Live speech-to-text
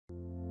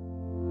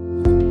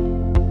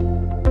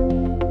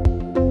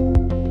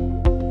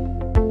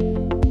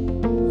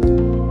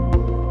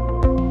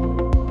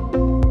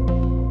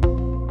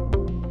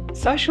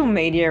Social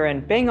media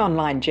and being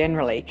online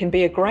generally can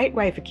be a great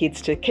way for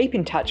kids to keep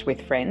in touch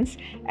with friends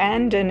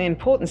and an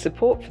important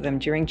support for them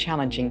during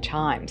challenging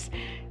times.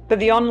 But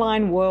the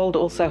online world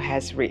also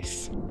has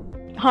risks.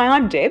 Hi,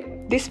 I'm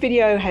Deb. This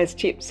video has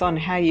tips on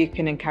how you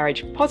can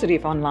encourage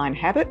positive online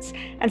habits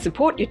and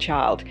support your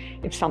child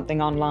if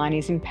something online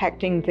is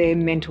impacting their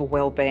mental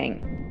well-being.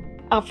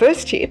 Our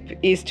first tip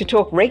is to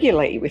talk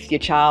regularly with your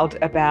child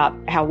about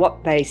how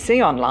what they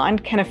see online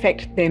can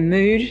affect their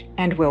mood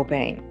and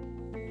well-being.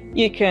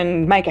 You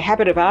can make a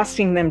habit of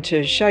asking them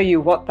to show you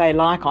what they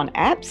like on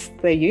apps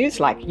they use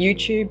like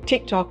YouTube,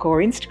 TikTok or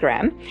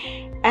Instagram,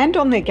 and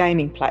on their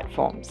gaming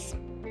platforms.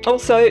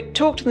 Also,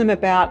 talk to them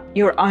about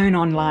your own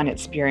online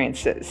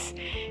experiences.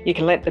 You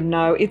can let them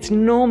know it's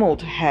normal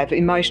to have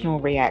emotional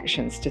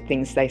reactions to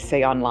things they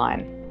see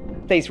online.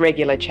 These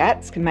regular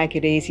chats can make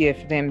it easier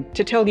for them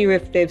to tell you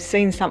if they've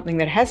seen something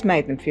that has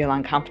made them feel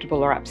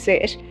uncomfortable or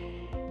upset,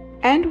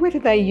 and whether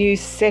they use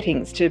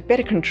settings to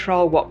better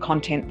control what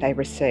content they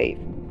receive.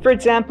 For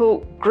example,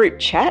 group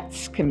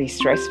chats can be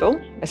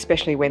stressful,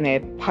 especially when they're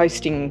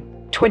posting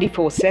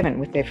 24/7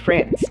 with their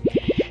friends.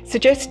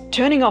 Suggest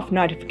turning off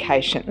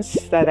notifications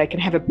so they can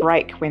have a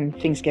break when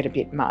things get a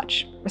bit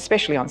much,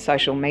 especially on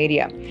social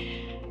media.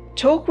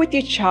 Talk with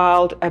your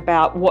child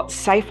about what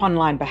safe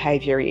online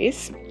behaviour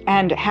is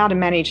and how to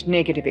manage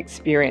negative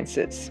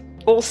experiences.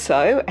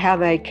 Also, how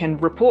they can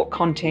report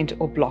content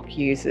or block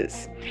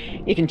users.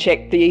 You can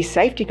check the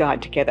eSafety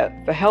Guide together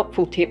for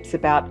helpful tips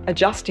about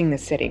adjusting the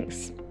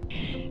settings.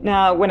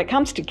 Now, when it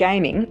comes to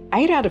gaming,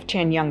 8 out of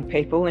 10 young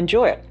people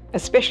enjoy it,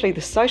 especially the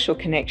social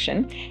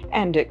connection,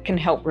 and it can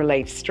help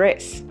relieve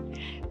stress.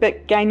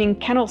 But gaming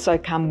can also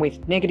come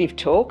with negative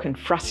talk and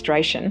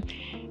frustration,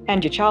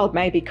 and your child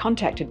may be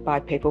contacted by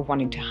people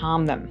wanting to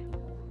harm them.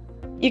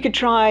 You could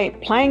try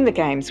playing the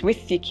games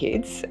with your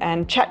kids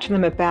and chat to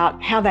them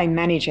about how they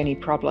manage any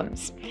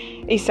problems.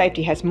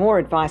 eSafety has more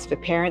advice for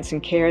parents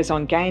and carers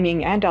on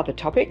gaming and other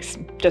topics.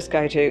 Just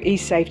go to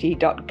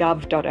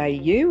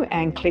esafety.gov.au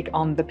and click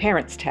on the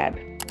Parents tab.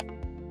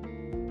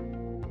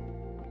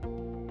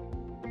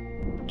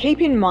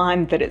 Keep in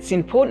mind that it's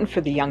important for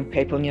the young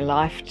people in your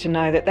life to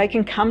know that they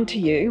can come to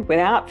you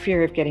without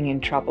fear of getting in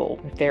trouble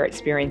if they're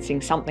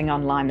experiencing something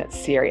online that's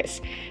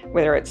serious,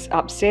 whether it's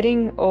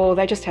upsetting or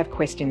they just have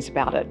questions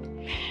about it.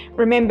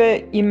 Remember,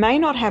 you may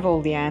not have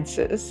all the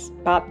answers,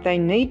 but they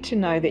need to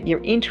know that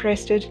you're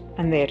interested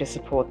and there to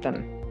support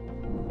them.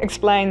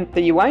 Explain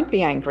that you won't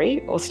be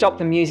angry or stop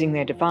them using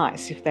their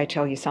device if they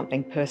tell you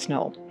something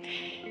personal.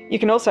 You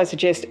can also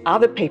suggest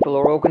other people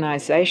or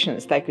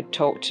organisations they could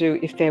talk to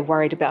if they're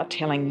worried about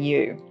telling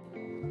you.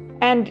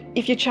 And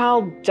if your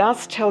child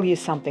does tell you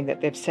something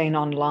that they've seen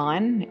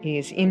online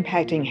is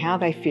impacting how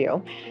they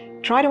feel,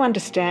 try to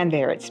understand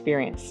their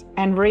experience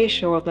and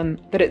reassure them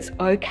that it's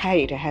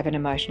okay to have an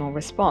emotional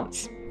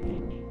response.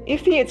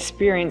 If the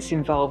experience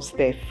involves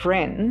their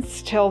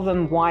friends, tell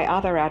them why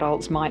other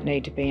adults might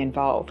need to be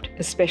involved,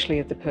 especially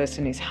if the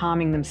person is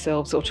harming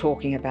themselves or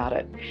talking about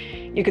it.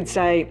 You could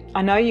say,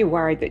 "I know you're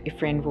worried that your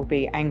friend will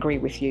be angry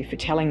with you for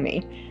telling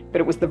me, but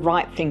it was the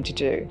right thing to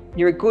do.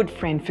 You're a good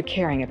friend for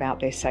caring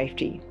about their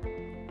safety."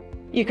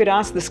 You could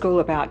ask the school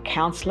about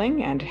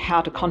counselling and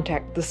how to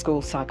contact the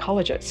school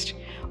psychologist,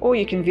 or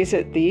you can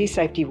visit the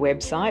eSafety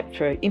website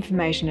for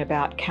information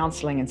about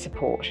counselling and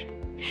support.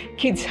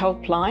 Kids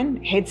Helpline,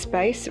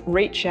 Headspace,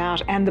 Reach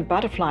Out and the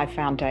Butterfly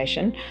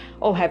Foundation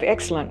all have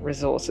excellent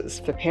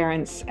resources for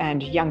parents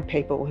and young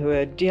people who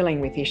are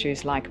dealing with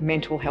issues like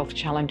mental health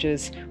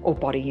challenges or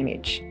body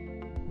image.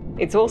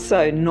 It's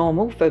also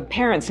normal for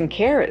parents and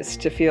carers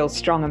to feel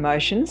strong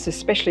emotions,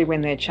 especially when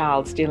their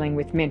child's dealing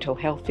with mental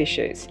health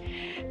issues.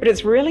 But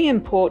it's really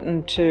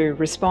important to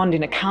respond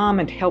in a calm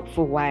and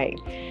helpful way.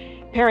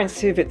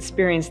 Parents who've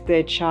experienced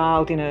their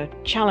child in a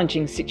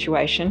challenging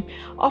situation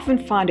often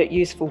find it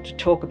useful to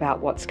talk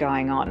about what's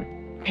going on.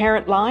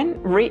 Parentline,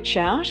 Reach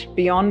Out,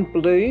 Beyond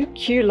Blue,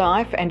 Q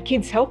Life and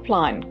Kids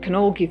Helpline can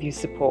all give you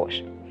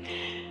support.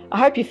 I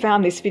hope you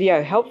found this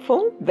video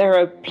helpful. There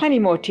are plenty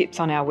more tips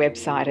on our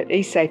website at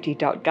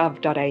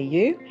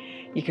esafety.gov.au.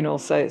 You can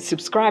also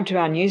subscribe to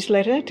our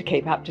newsletter to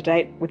keep up to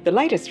date with the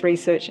latest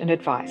research and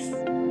advice.